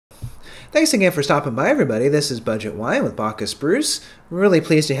Thanks again for stopping by, everybody. This is Budget Wine with Bacchus Bruce. Really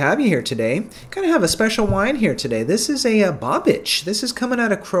pleased to have you here today. Kind of have a special wine here today. This is a Babic. This is coming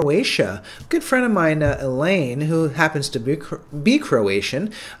out of Croatia. A good friend of mine, Elaine, who happens to be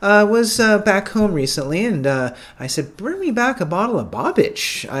Croatian, was back home recently, and I said, bring me back a bottle of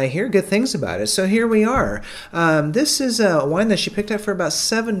Babic. I hear good things about it, so here we are. This is a wine that she picked up for about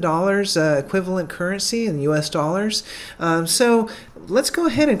 $7 equivalent currency in US dollars. So let's go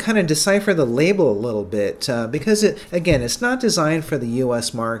ahead and kind of decipher the label a little bit because, again, it's not designed for the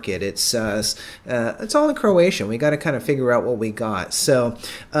U.S. market. It's all in Croatian. We got to kind of figure out what we got. So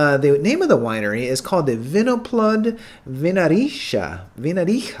the name of the winery is called the Vinoplod Vinarija.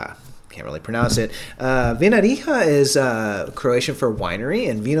 Can't really pronounce it. Vinarija is Croatian for winery,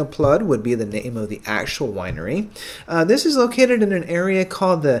 and Vinoplod would be the name of the actual winery. This is located in an area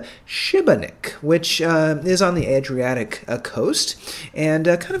called the Šibenik, which is on the Adriatic coast, and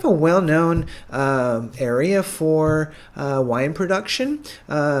kind of a well-known area for wine production.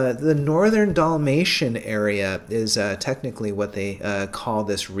 The northern Dalmatian area is technically what they call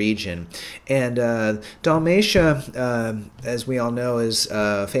this region, and Dalmatia, as we all know, is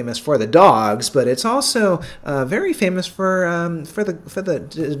famous for the dogs, but it's also very famous for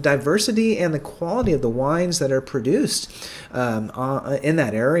the diversity and the quality of the wines that are produced in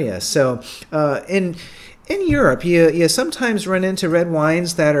that area. So in Europe, you sometimes run into red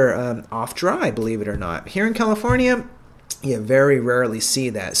wines that are off dry, believe it or not. Here in California, you very rarely see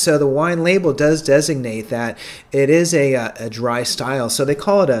that. So the wine label does designate that it is a dry style. So they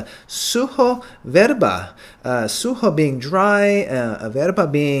call it a suho verba. Suho being dry, a verba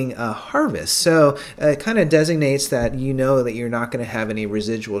being a harvest. So it kind of designates that you know that you're not going to have any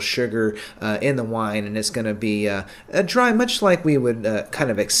residual sugar in the wine, and it's going to be a dry, much like we would kind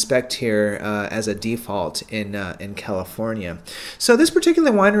of expect here as a default in California. So this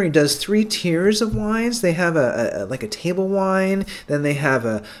particular winery does 3 tiers of wines. They have like a table wine, then they have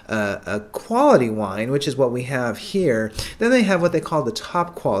a quality wine, which is what we have here. Then they have what they call the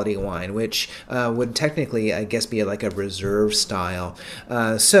top quality wine, which would technically, I guess, be like a reserve style.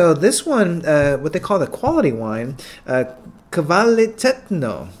 So this one, what they call the quality wine,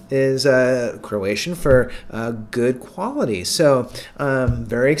 kvalitetno, is Croatian for good quality. So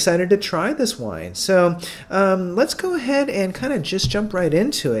very excited to try this wine. So let's go ahead and kind of just jump right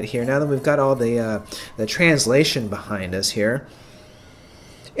into it here now that we've got all the translation behind us here.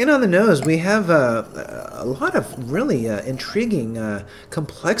 And on the nose, we have a lot of really intriguing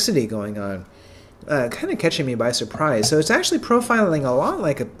complexity going on. Kind of catching me by surprise. So it's actually profiling a lot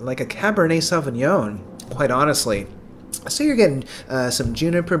like a Cabernet Sauvignon, quite honestly. So you're getting some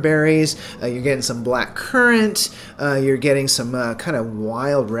juniper berries, you're getting some black currant, you're getting some kind of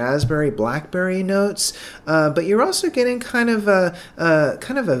wild raspberry, blackberry notes, but you're also getting kind of a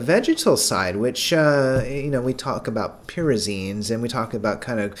vegetal side, which we talk about pyrazines and we talk about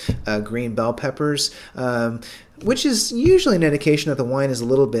kind of green bell peppers. Which is usually an indication that the wine is a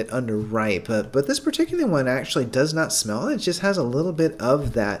little bit underripe, but this particular one actually does not smell it. It just has a little bit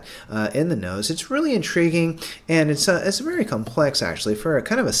of that in the nose. It's really intriguing, and it's very complex actually. For a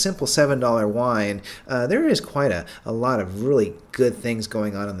kind of a simple $7 wine, there is quite a lot of really good things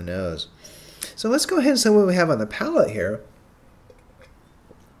going on the nose. So let's go ahead and see what we have on the palate here.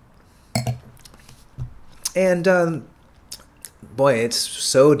 And boy, it's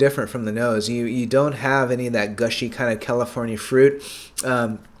so different from the nose. You don't have any of that gushy kind of California fruit.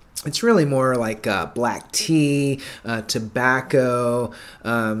 It's really more like black tea, tobacco,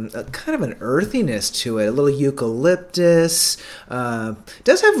 kind of an earthiness to it, a little eucalyptus.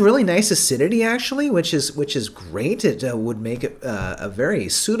 Does have really nice acidity actually, which is great. It would make it a very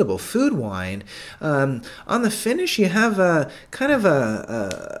suitable food wine. On the finish, you have a kind of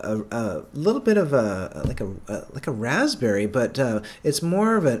a little bit of like a raspberry, but it's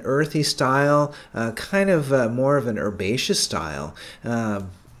more of an earthy style, kind of more of an herbaceous style.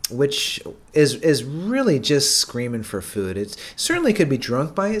 Which is really just screaming for food. It certainly could be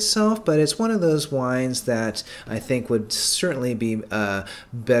drunk by itself, but it's one of those wines that I think would certainly be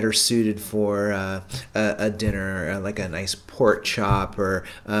better suited for a dinner, like a nice pork chop, or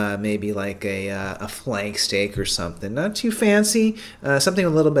maybe like a flank steak or something. Not too fancy, something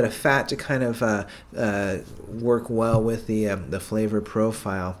with a little bit of fat to kind of work well with the flavor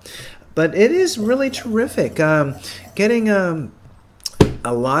profile. But it is really terrific. Getting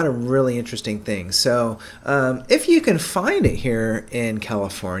a lot of really interesting things. So if you can find it here in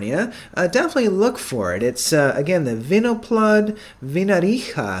California, definitely look for it. It's, again, the Vinoplod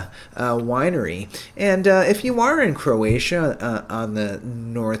Vinarija winery. And if you are in Croatia on the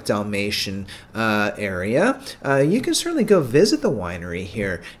North Dalmatian area, you can certainly go visit the winery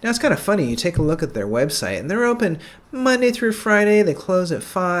here. Now, it's kind of funny. You take a look at their website, and they're open Monday through Friday. They close at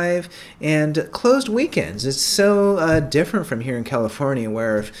 5, and closed weekends. It's so different from here in California,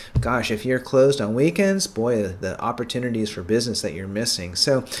 where, if you're closed on weekends, boy, the opportunities for business that you're missing.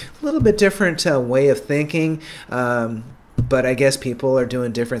 So a little bit different way of thinking. But I guess people are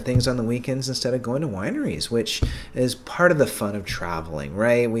doing different things on the weekends instead of going to wineries, which is part of the fun of traveling,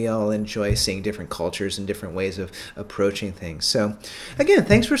 right? We all enjoy seeing different cultures and different ways of approaching things. So, again,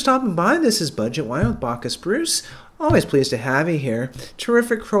 thanks for stopping by. This is Budget Wine with Bacchus Bruce. Always pleased to have you here.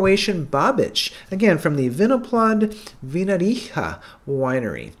 Terrific Croatian Babic, again, from the Vinoplod Vinarija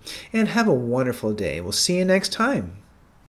winery. And have a wonderful day. We'll see you next time.